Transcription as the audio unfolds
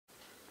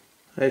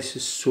This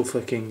is so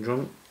fucking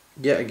drunk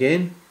yet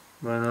again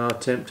with another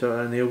attempt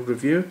at an ale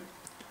review.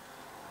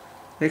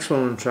 Next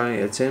one I'm trying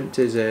to attempt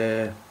is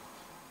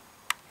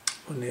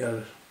one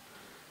they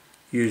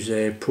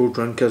use pro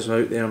drinkers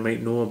out there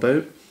might know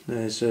about.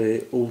 Is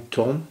Old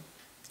Tom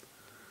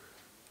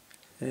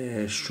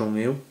strong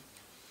ale.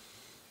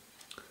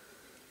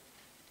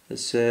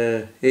 It's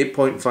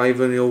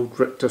 8.5 on the old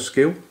Richter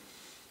scale.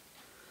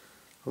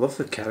 I love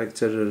the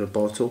character of the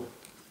bottle,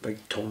 big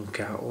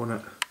tomcat on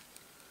it.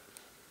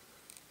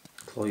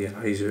 Claw your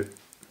eyes out.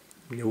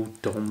 The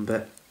old Tom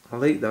bit. I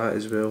like that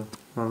as well.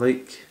 I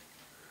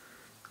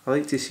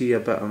like to see a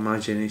bit of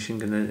imagination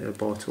going into the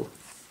bottle.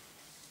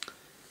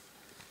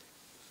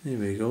 There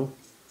we go.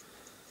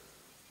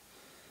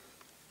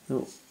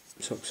 Oh,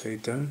 it's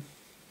upside down.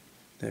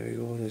 There we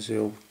go, there's the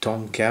old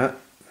tomcat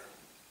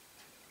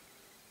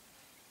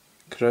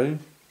crown,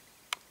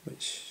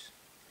 which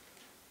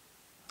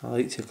I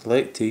like to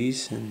collect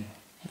these, and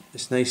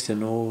it's nice to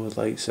know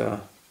like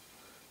a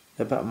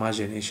bit of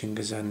imagination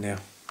goes in there.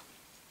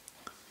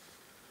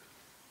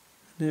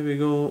 There we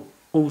go,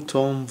 Old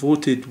Tom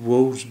voted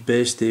world's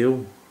best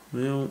ale.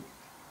 Well,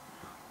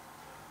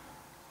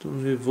 don't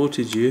know who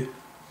voted you.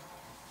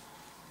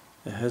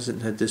 It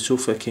hasn't had the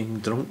Sofa King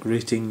drunk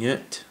rating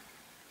yet.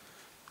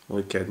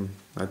 Only kidding,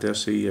 I dare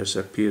say you're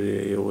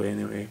superior ale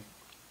anyway.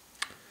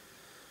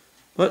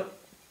 But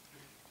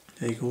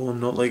there you go, I'm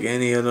not like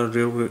any other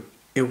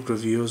ale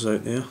reviewers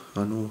out there.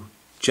 I know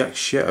jack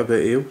shit about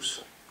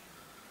ales.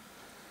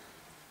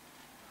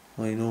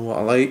 I know what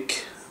I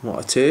like, what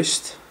I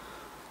taste.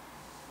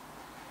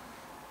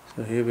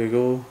 So here we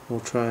go, we'll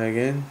try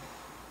again.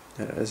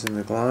 There it is in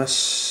the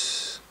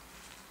glass.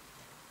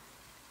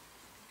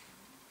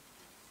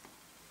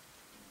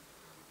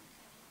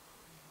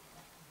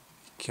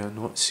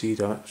 Cannot see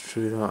that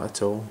through that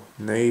at all.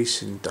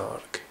 Nice and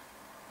dark.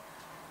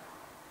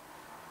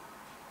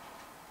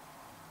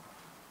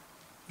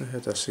 I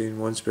had a saying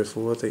once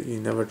before that you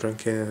never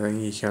drink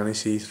anything you can't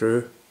see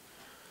through.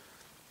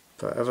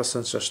 But ever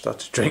since I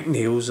started drinking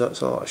ales, that's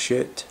a lot of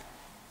shit.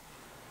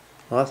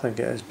 Well, I think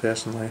it is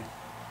personally.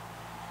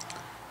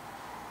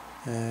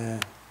 We'll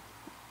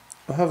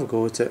have a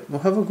go at it. We'll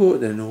have a go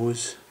at the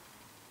nose.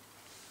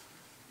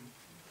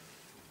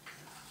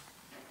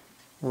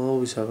 I'll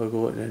always have a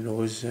go at the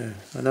nose.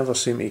 I never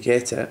seem to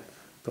get it,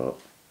 but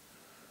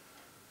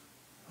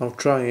I'll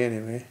try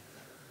anyway.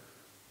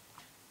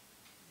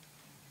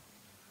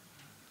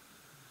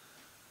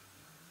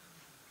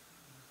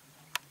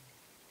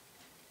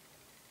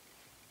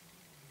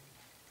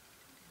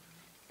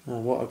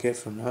 Well, what I get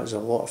from that is a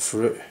lot of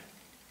fruit.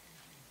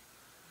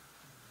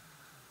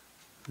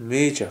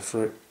 Major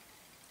fruit.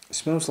 It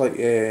smells like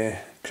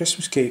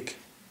Christmas cake.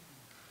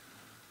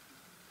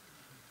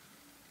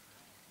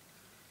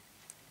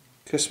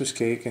 Christmas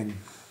cake, and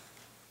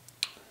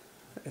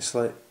it's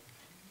like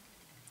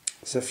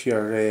as if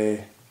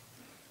your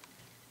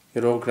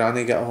old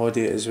granny got a hold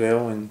of it as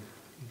well, and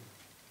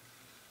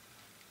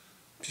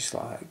just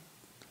like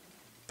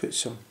put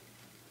some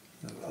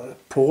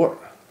port.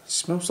 It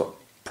smells like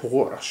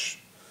port or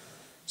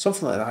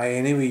something like that.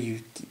 Anyway,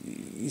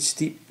 you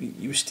steep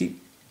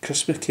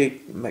Christmas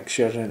cake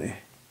mixture in it.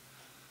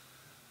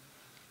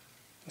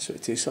 That's what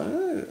it tastes like.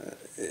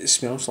 It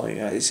smells like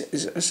that.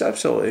 It's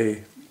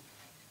absolutely.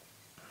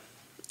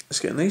 It's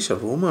got a nice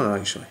aroma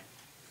actually.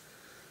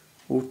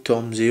 Old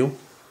Tom's ale.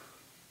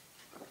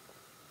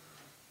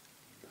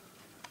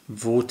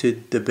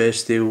 Voted the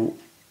best ale.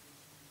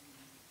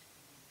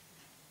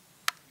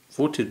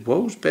 Voted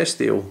world's best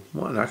ale.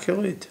 What an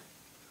accolade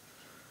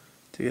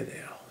to get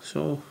there.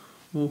 So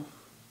we'll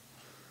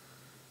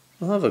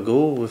have a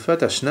go. We've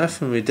had a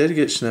sniff, and we did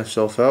get sniffs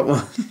off that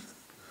one.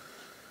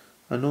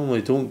 I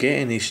normally don't get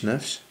any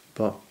sniffs,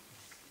 but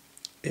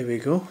here we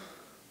go.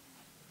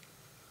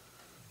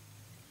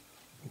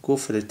 We'll go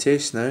for the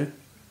taste now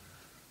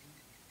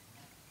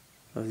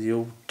of the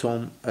Old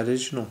Tom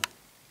original.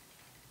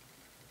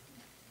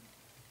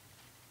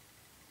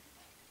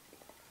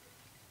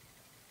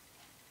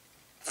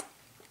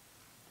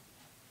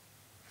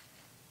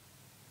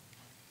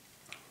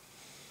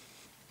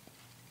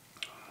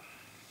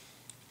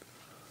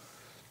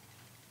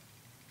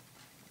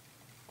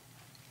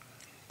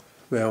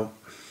 Well,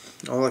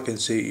 all I can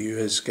say to you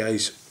is,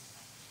 guys,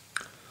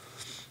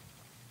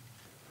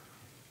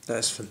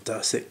 that's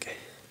fantastic.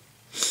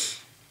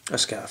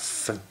 That's got a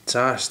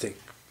fantastic.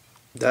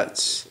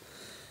 That's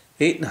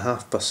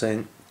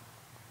 8.5%.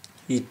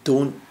 You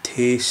don't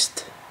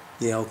taste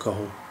the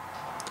alcohol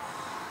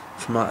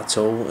from that at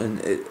all, and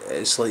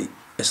it's like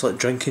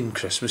drinking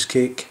Christmas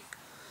cake.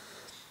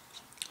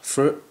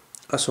 Fruit.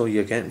 That's all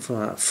you're getting from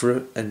that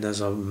fruit, and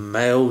there's a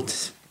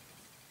mild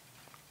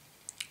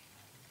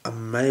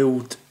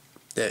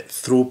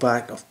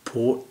throwback of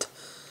port,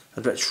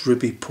 a rich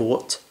ruby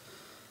port.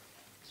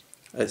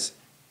 It's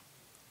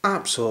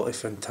absolutely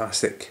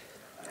fantastic.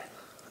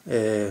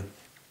 The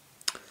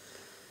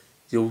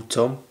Old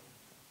Tom.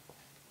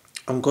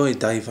 I'm going to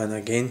dive in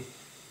again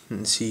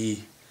and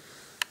see.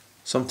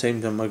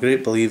 Sometimes I'm a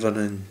great believer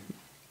in,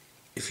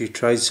 if you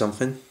tried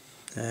something,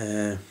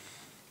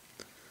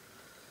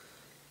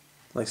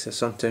 like I said,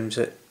 sometimes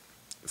it,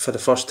 for the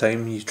first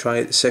time you try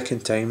it, the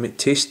second time it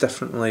tastes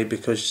differently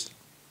because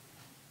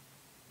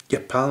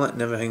your palate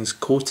and everything's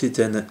coated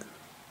in it.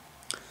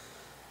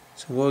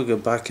 So I'm going to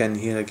go back in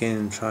here again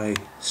and try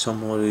some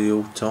more of the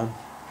Old Tom.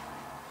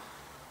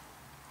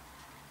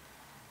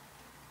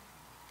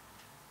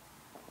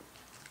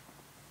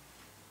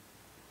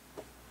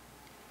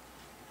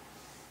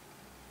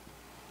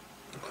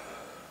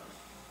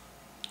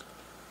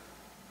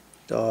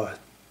 Oh,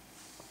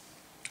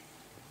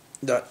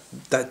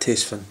 that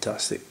tastes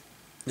fantastic.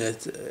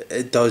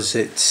 It does.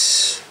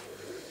 It's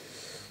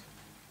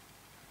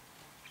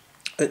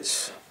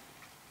as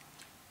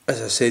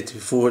I said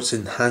before. It's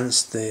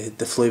enhanced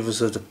the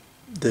flavours of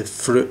the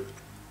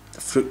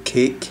fruit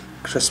cake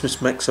Christmas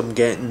mix I'm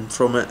getting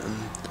from it, and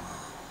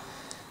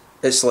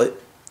it's like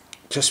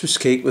Christmas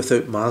cake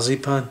without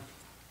marzipan.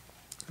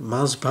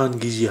 Marzipan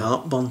gives you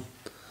heartburn.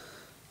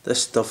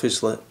 This stuff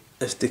is like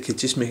if they could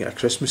just make it a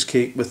Christmas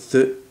cake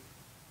without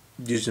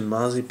using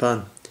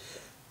marzipan.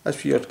 That's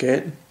what you're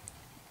getting.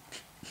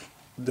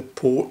 The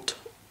port.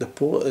 The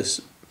port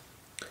is.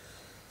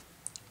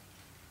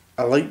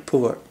 I like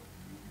port,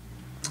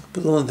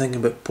 but the only thing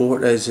about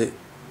port is it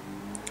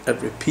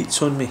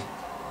repeats on me,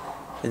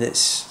 and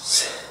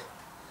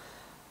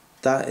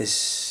that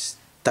is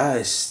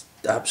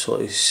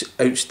absolutely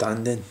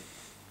outstanding.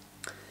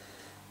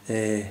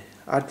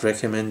 I'd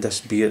recommend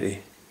this beer to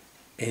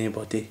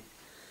anybody,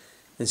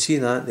 and see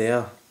that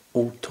there,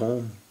 Old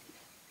Tom,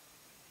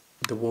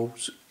 the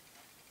world's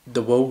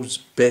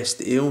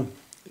best ale,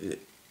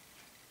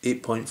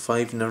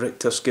 8.5 in the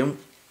Richter scale.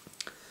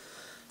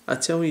 I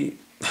tell you,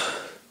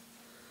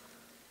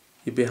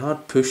 you'd be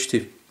hard pushed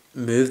to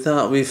move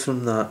that away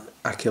from that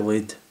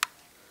accolade.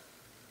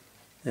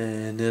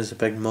 And there's a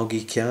big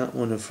muggy cat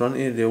on the front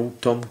of the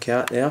Old Tom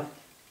cat there.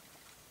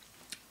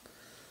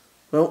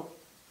 Well,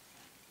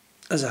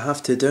 as I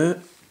have to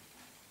do,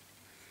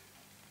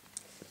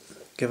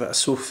 give it a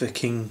Sofa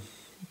King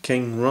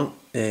run.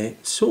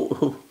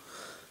 So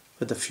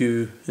with a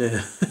few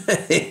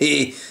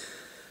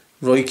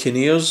Roy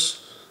Kinnears.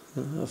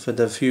 I've had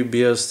a few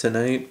beers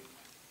tonight.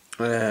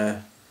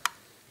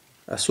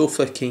 A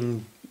Sofa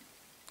King.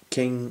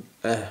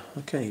 I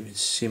can't even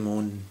see my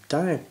own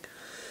tag.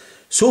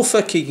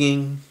 Sofa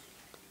King.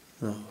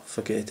 Oh,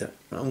 forget it.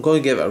 I'm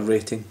going to give it a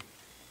rating.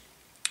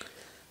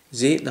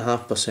 It's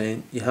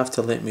 8.5%. You have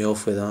to let me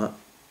off with that.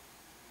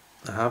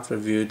 I have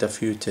reviewed a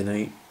few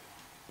tonight.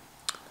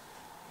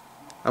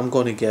 I'm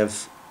going to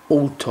give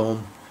Old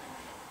Tom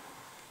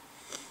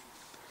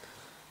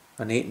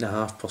an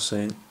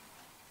 8.5%.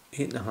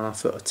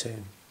 8.5 out of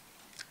 10.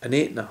 An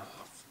 8.5.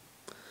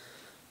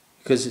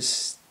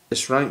 Because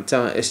it's ranked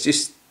at,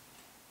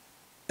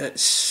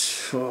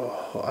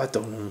 I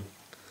don't know.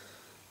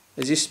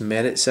 It just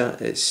merits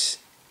it. It's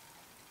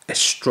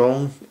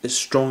strong. It's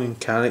strong in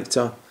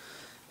character.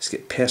 It's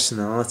got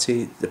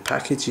personality. The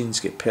packaging's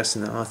got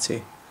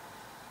personality.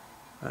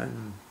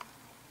 And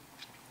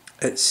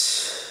I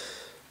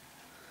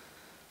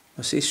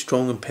say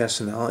strong in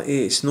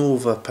personality. It's no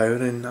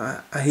overpowering.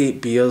 I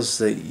hate beers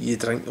that you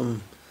drink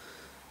them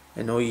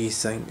and all you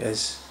think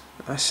is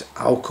that's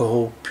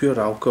alcohol, pure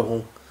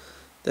alcohol.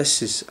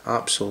 This is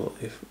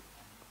absolutely.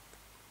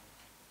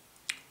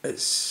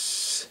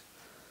 It's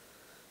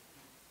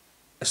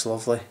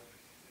lovely.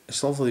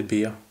 It's lovely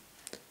beer.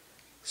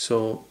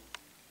 So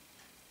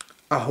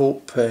I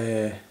hope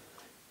this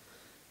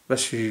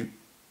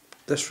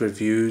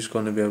review is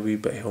going to be a wee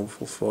bit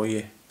helpful for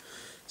you.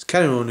 It's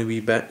carrying on a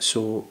wee bit,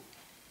 so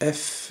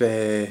if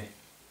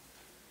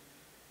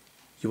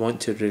you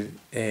want to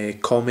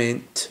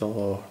comment,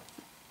 or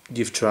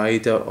you've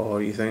tried it,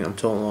 or you think I'm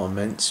talking a lot of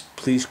mints,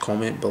 please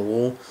comment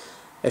below.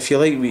 If you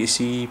like what you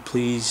see,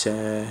 please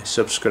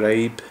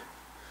subscribe.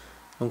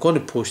 I'm going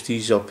to post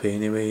these up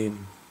anyway,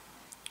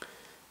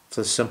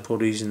 for the simple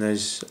reason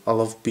is I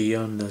love beer,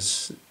 and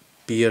this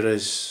beer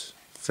is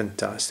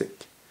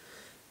fantastic.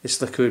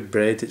 It's liquid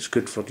bread, it's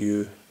good for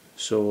you.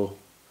 So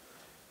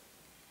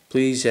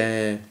please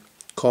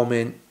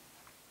comment.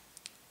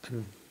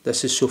 And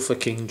this is Sofa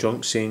King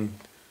Drunk saying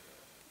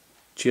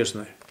cheers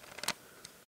now.